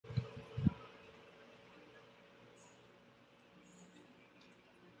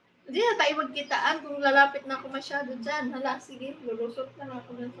Hindi na tayo magkitaan kung lalapit na ako masyado dyan. Hala, sige, lulusot na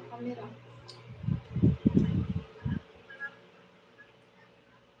ako dyan sa camera.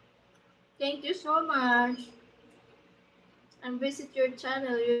 Thank you so much. And visit your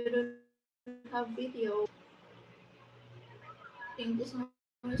channel. You don't have video. Thank you so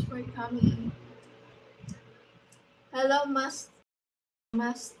much for coming. Hello, Master.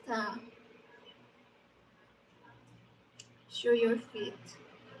 Show your feet.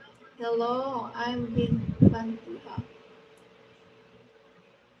 Hello, I'm Big Bantuha.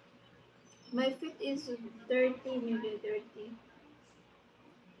 My feet is dirty, maybe dirty.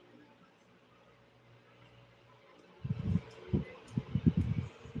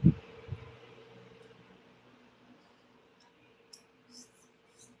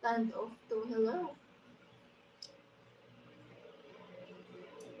 Stand off to hello.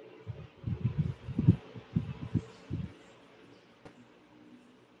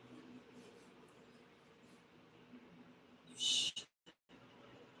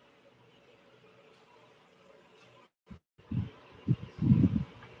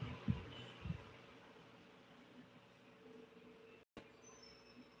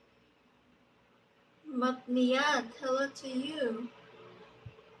 Matniyat, hello to you.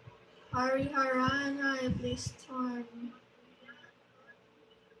 Hariharan, hi, please turn.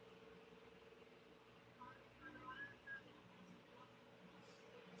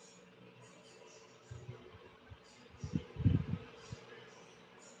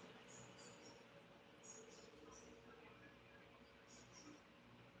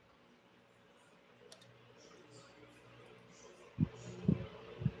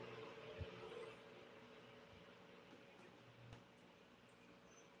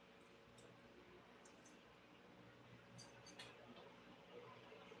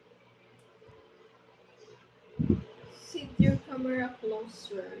 Sit your camera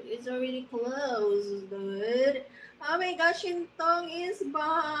closer. It's already closed, dude. Oh my gosh, Sintong is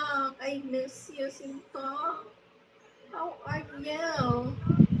back. I miss you, Sintong. How are you?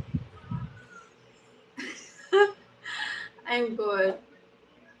 I'm good.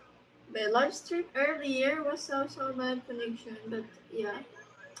 The live stream earlier was so bad connection, but yeah.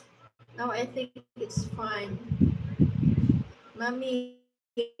 Now I think it's fine. Mommy,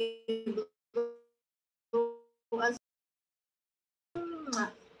 as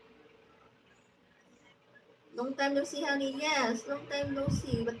long time no see, honey. Yes, long time no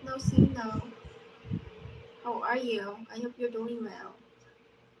see, but no see now. How are you? I hope you're doing well.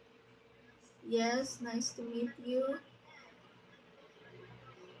 Yes, nice to meet you.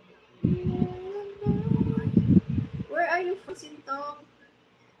 Where are you from, Sintong?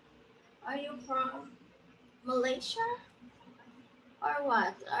 Are you from Malaysia? Or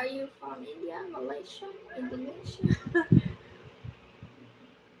what? Are you from India, Malaysia, Indonesia?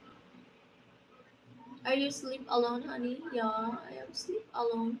 Are you sleep alone, honey? Yeah, I am sleep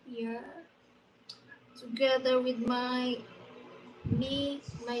alone here. Together with me,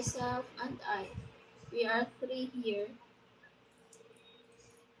 myself, and I. We are three here.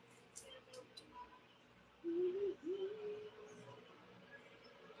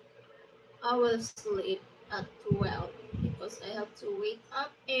 I will sleep at 12 because I have to wake up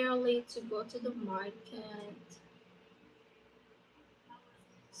early to go to the market.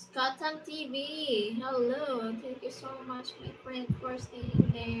 Scotland TV, hello. Thank you so much, my friend, for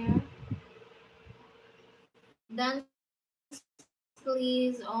staying there. Dance,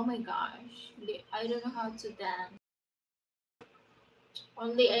 please. Oh my gosh. I don't know how to dance.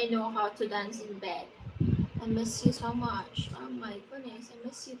 Only I know how to dance in bed. I miss you so much. Oh my goodness, I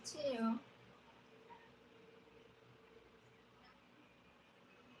miss you too.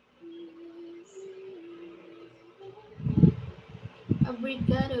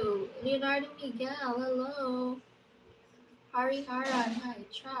 Obrigado. Leonardo Miguel, hello. Hari Haran, hi.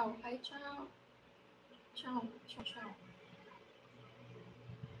 Ciao. Hi, ciao. Ciao, ciao, ciao.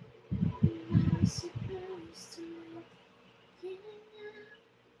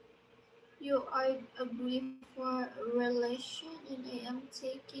 You are agree for relation and I am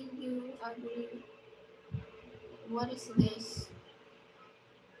taking you agree. What is this?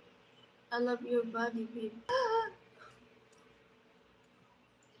 I love your body, babe.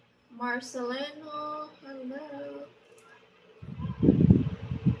 Marcelino, hello.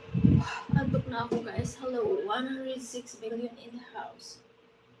 Antok na ako guys. Hello, 106 billion in the house.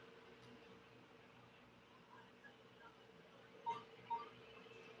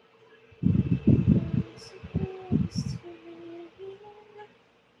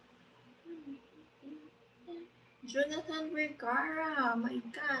 Jonathan Vergara, my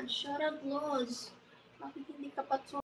God, shout out Los. Bakit hindi ka pa